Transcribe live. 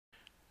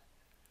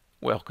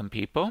Welcome,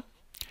 people.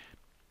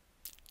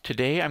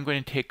 Today I'm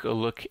going to take a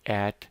look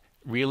at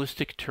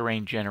realistic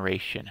terrain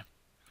generation.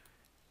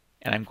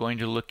 And I'm going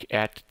to look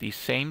at the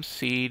same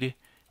seed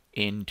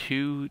in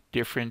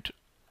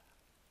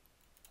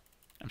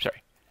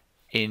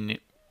in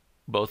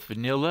both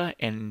vanilla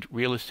and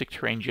realistic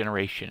terrain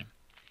generation.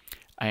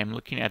 I am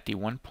looking at the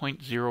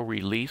 1.0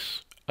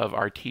 release of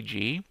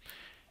RTG,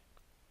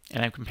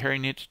 and I'm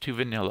comparing it to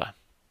vanilla.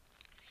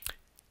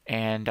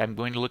 And I'm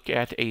going to look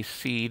at a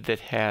seed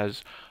that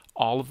has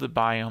all of the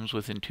biomes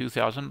within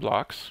 2,000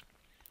 blocks.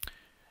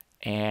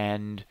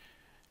 And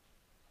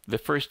the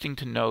first thing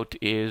to note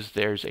is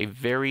there's a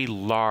very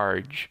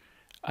large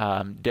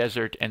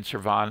desert and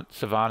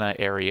savanna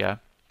area.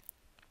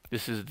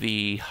 This is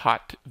the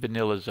hot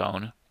vanilla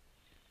zone.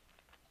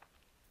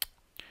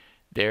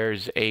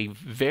 There's a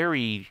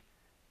very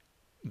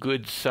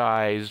good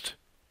sized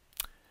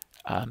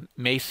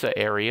mesa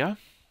area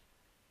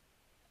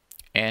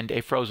and a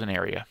frozen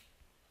area.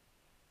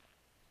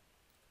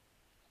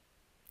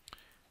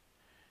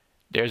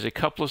 There's a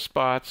couple of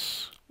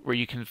spots where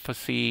you can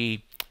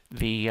see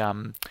the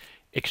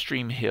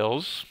extreme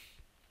hills,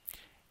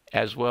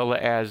 as well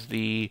as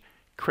the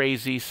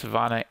crazy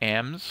savanna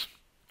M's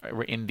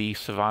in the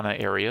savanna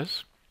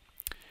areas.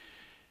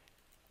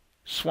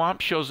 Swamp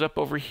shows up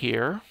over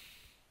here.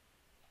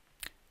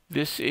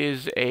 This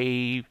is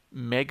a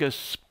mega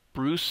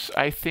spruce,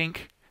 I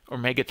think, or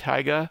mega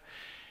taiga,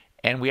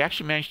 and we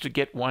actually managed to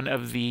get one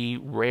of the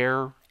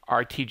rare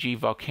RTG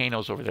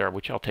volcanoes over there,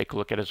 which I'll take a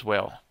look at as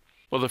well.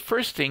 Well, the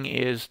first thing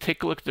is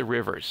take a look at the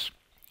rivers.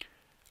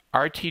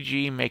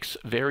 RTG makes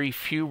very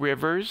few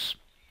rivers,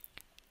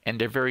 and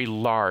they're very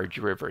large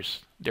rivers.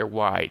 They're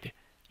wide.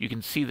 You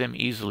can see them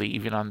easily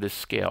even on this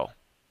scale.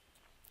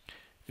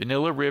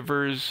 Vanilla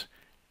rivers,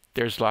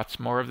 there's lots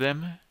more of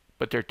them,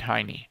 but they're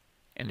tiny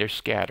and they're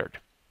scattered.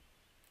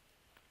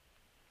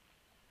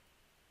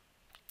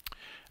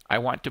 I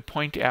want to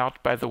point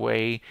out, by the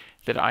way,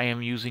 that I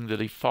am using the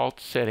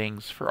default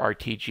settings for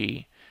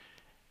RTG.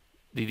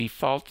 The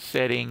default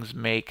settings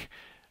make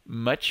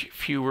much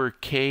fewer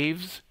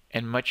caves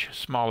and much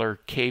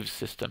smaller cave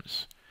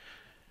systems.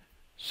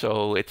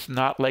 So it's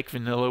not like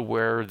vanilla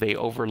where they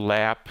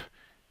overlap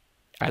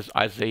as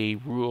a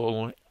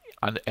rule,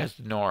 as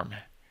the norm.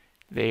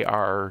 They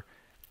are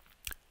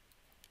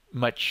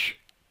much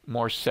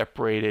more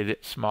separated,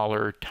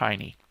 smaller,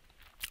 tiny.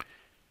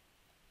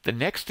 The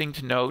next thing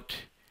to note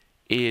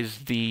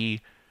is the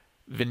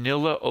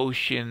vanilla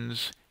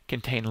oceans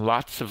contain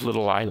lots of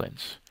little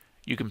islands.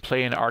 You can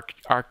play an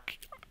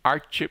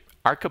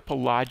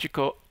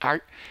archipelagical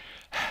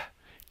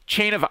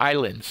chain of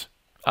islands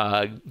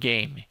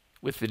game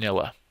with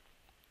vanilla.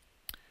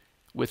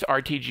 With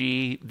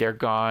RTG, they're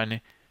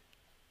gone.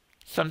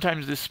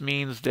 Sometimes this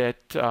means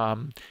that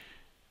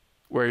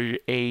where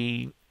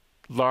a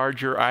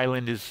larger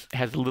island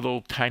has a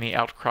little tiny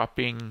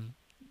outcropping,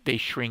 they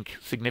shrink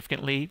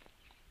significantly.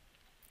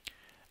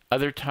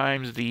 Other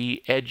times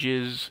the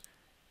edges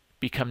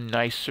become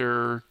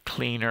nicer,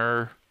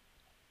 cleaner,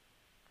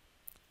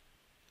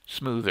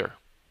 smoother.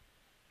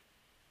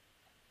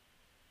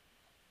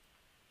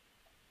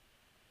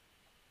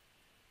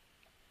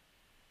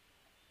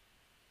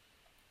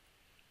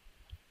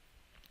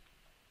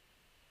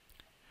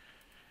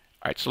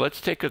 All right, so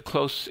let's take a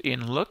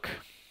close-in look.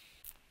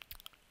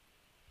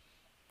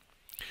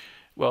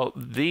 Well,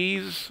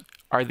 these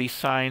are the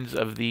signs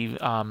of the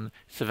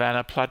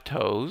savanna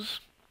plateaus.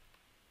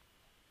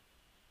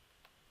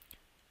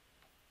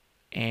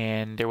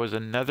 And there was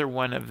another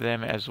one of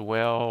them as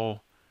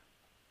well.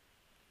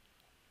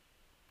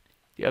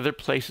 The other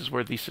places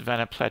where the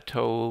savanna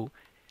plateau,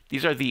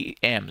 these are the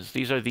M's.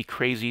 These are the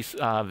crazy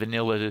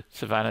vanilla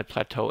savanna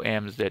plateau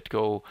M's that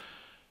go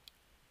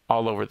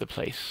all over the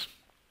place.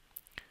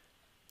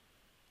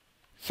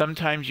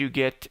 Sometimes you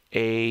get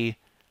a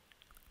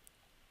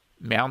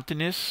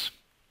mountainous.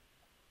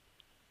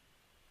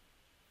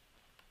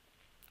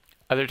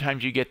 Other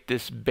times you get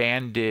this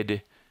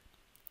banded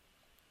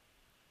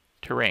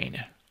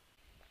terrain.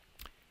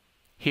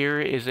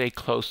 Here is a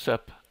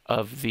close-up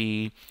of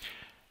the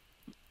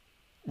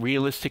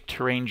realistic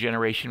terrain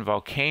generation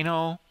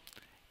volcano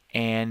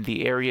and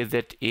the area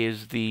that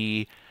is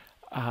the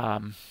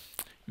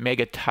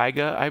mega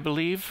taiga, I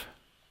believe.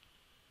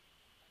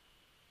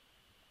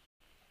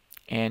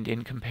 And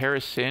in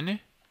comparison,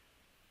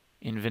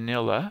 in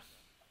vanilla,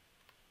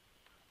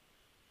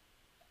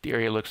 the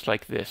area looks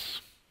like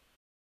this.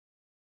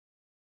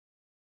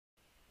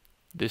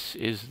 This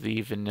is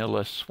the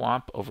vanilla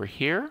swamp over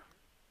here.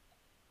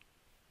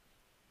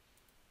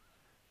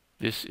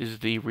 This is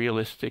the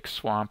realistic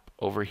swamp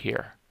over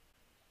here.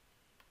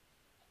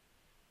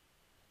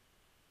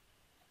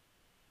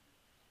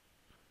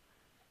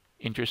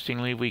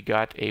 Interestingly, we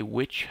got a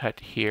witch hut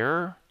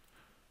here,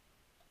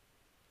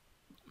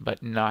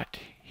 but not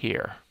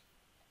here.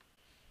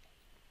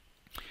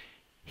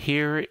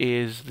 Here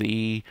is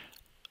a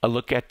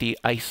look at the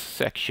ice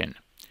section.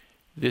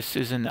 This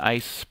is an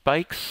ice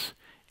spikes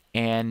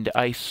and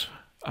ice,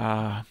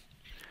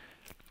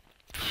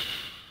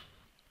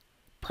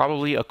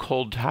 probably a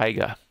cold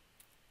taiga.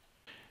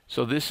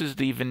 So this is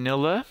the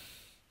vanilla,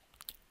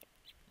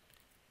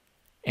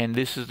 and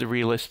this is the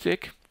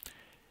realistic.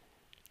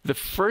 The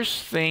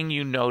first thing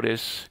you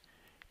notice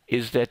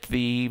is that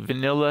the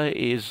vanilla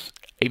is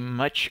a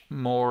much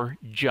more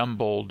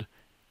jumbled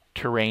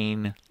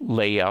terrain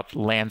layout,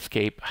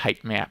 landscape,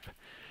 height map.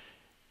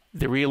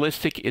 The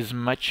realistic is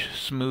much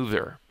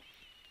smoother.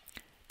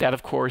 That,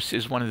 of course,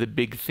 is one of the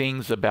big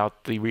things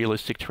about the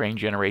realistic terrain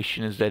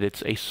generation, is that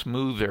it's a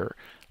smoother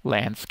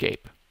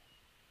landscape.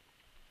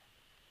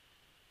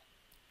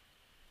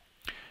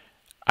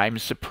 I'm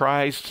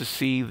surprised to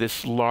see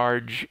this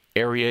large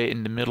area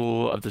in the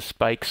middle of the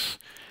spikes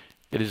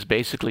that is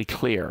basically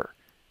clear.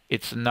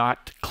 It's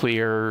not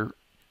clear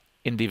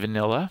in the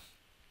vanilla.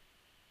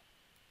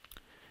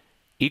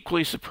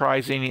 Equally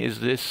surprising is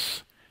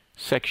this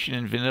section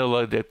in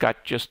vanilla that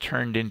got just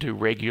turned into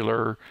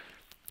regular.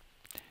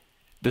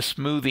 The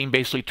smoothing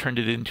basically turned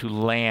it into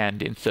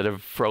land instead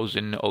of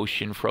frozen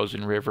ocean,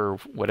 frozen river,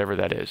 whatever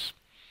that is.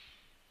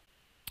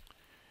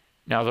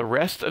 Now the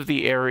rest of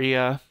the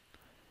area,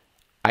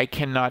 I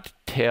cannot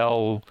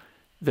tell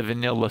the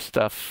vanilla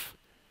stuff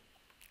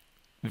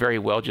very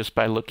well just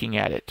by looking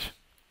at it.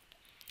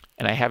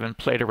 And I haven't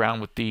played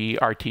around with the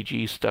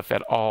RTG stuff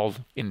at all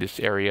in this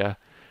area.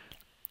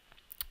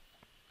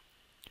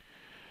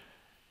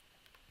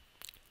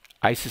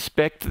 I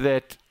suspect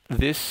that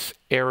this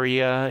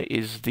area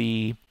is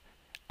the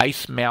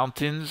Ice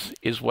Mountains,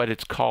 is what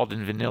it's called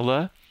in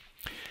vanilla.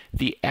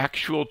 The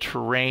actual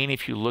terrain,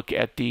 if you look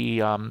at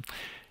the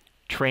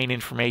terrain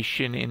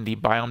information in the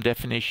biome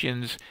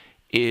definitions,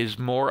 is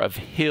more of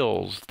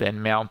hills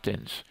than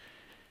mountains.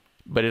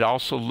 But it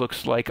also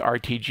looks like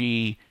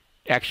RTG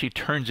actually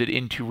turns it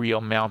into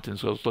real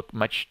mountains. Those look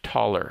much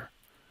taller.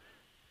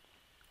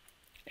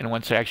 And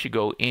once I actually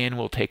go in,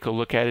 we'll take a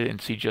look at it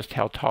and see just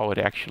how tall it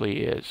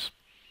actually is.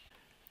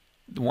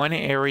 One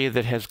area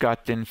that has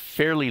gotten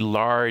fairly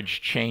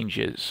large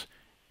changes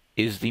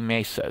is the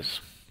mesas.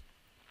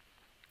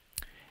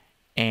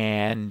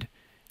 And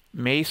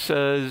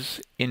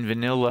mesas in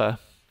vanilla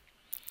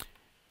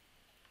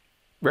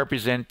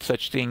represent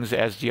such things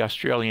as the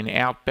Australian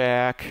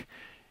outback,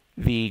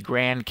 the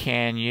Grand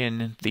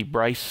Canyon, the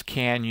Bryce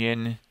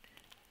Canyon,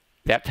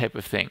 that type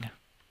of thing.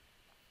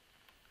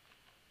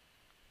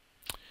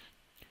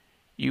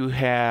 You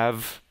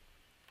have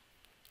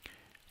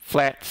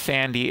flat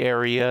sandy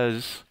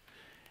areas,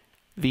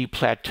 the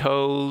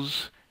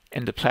plateaus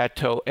and the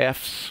plateau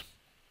Fs.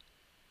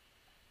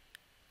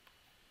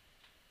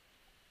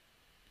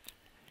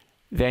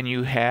 Then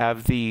you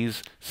have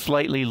these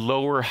slightly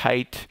lower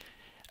height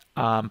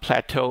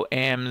plateau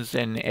Ms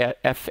and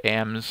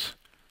FMs.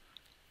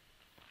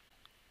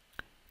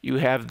 You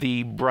have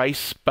the Bryce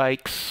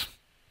spikes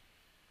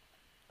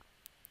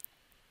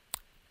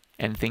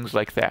and things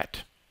like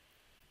that.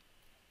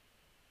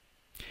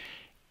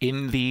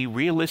 In the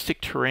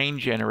realistic terrain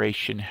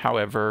generation,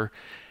 however,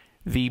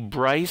 the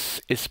Bryce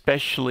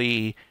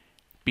especially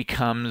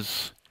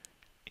becomes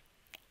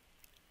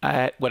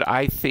what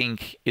I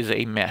think is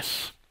a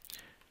mess.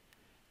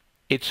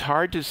 It's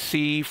hard to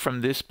see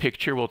from this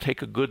picture. We'll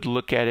take a good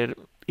look at it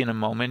in a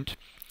moment.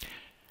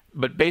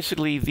 But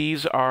basically,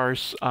 these are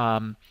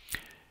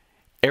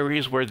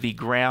areas where the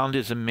ground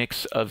is a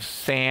mix of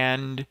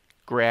sand,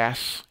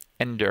 grass,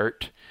 and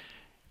dirt.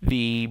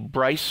 The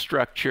Bryce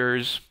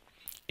structures,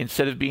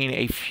 instead of being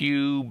a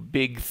few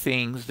big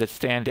things that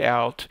stand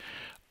out,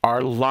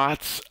 are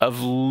lots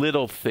of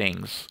little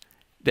things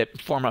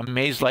that form a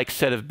maze-like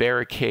set of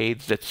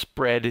barricades that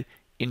spread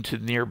into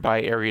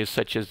nearby areas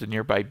such as the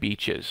nearby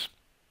beaches.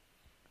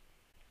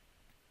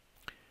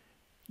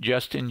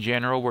 Just in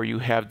general, where you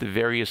have the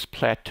various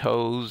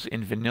plateaus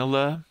in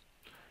vanilla,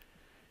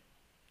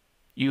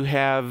 you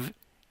have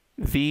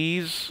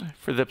these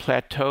for the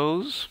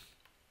plateaus.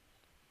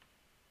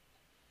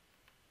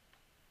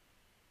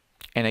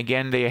 And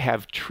again, they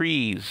have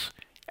trees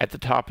at the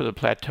top of the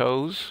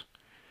plateaus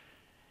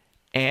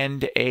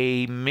and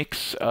a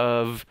mix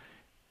of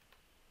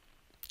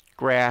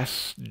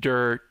grass,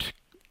 dirt,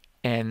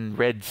 and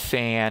red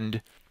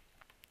sand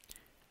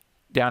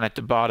down at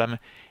the bottom.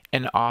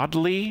 And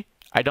oddly,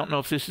 I don't know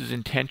if this is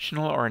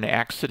intentional or an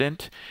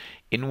accident,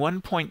 in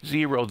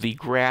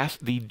 1.0,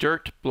 the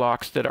dirt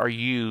blocks that are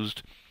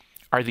used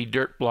are the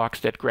dirt blocks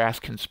that grass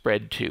can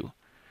spread to.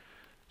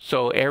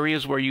 So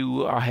areas where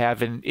you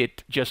have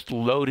it just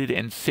loaded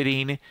and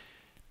sitting,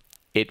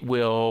 it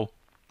will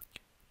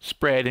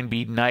spread and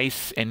be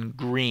nice and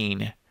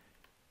green.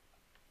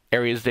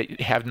 Areas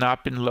that have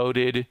not been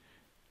loaded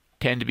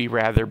tend to be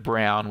rather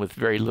brown with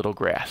very little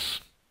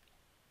grass.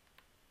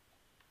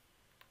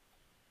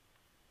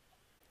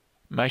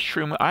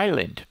 Mushroom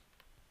Island.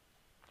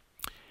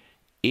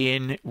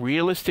 In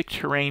realistic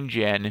terrain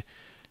gen,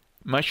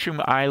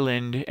 Mushroom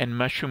Island and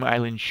Mushroom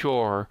Island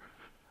Shore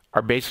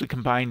are basically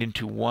combined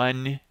into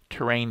one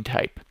terrain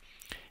type.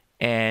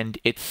 And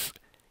it's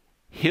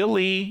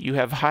hilly, you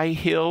have high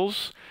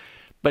hills,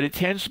 but it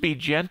tends to be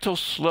gentle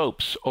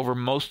slopes over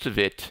most of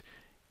it.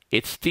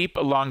 It's steep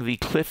along the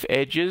cliff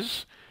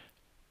edges,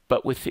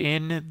 but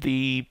within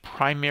the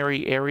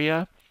primary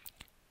area,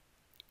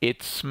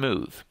 it's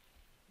smooth.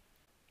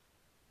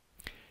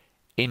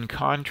 In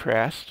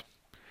contrast,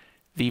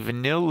 the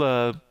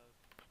vanilla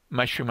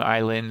mushroom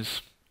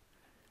islands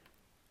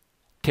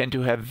tend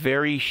to have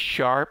very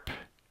sharp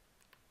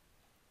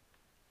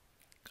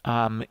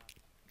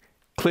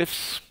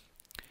cliffs,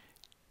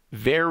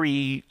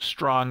 very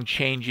strong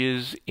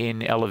changes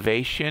in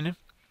elevation,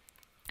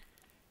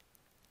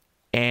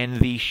 and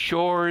the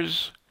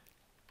shores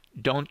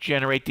don't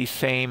generate the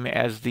same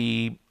as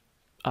the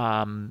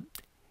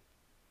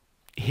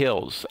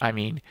hills. I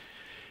mean,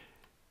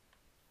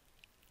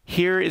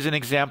 here is an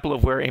example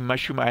of where a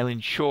mushroom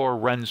island shore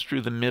runs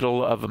through the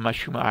middle of a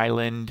mushroom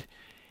island,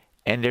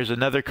 and there's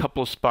another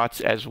couple of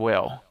spots as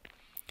well.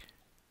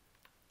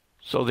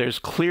 So there's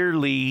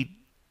clearly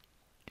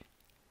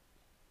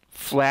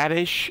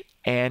flattish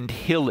and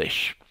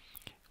hillish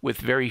with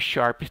very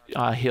sharp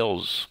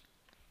hills.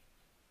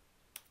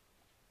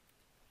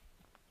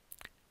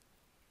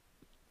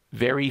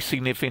 Very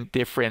significant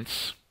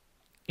difference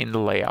in the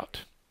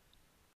layout.